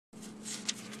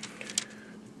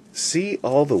See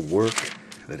all the work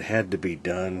that had to be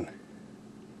done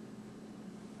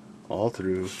all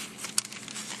through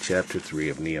chapter 3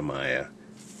 of Nehemiah,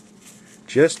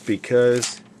 just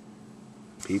because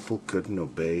people couldn't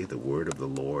obey the word of the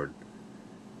Lord.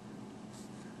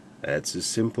 That's as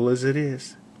simple as it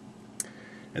is.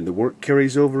 And the work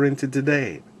carries over into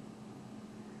today,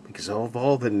 because of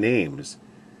all the names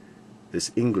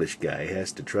this English guy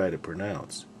has to try to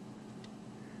pronounce.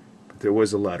 But there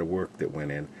was a lot of work that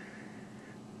went in.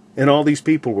 And all these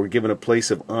people were given a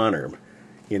place of honor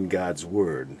in God's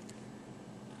Word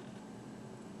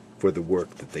for the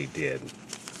work that they did.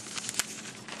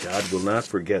 God will not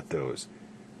forget those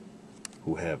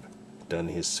who have done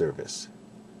His service.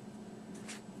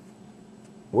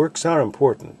 Works are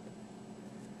important,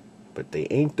 but they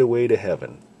ain't the way to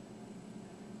heaven.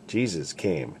 Jesus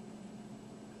came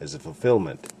as a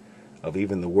fulfillment of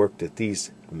even the work that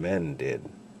these men did.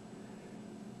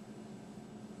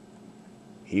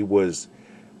 He was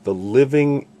the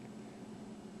living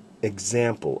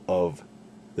example of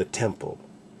the temple.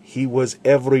 He was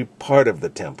every part of the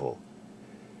temple.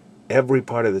 Every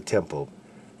part of the temple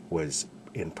was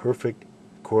in perfect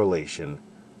correlation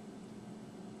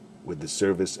with the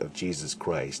service of Jesus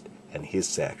Christ and His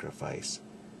sacrifice.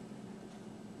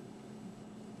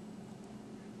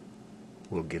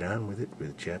 We'll get on with it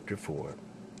with chapter 4.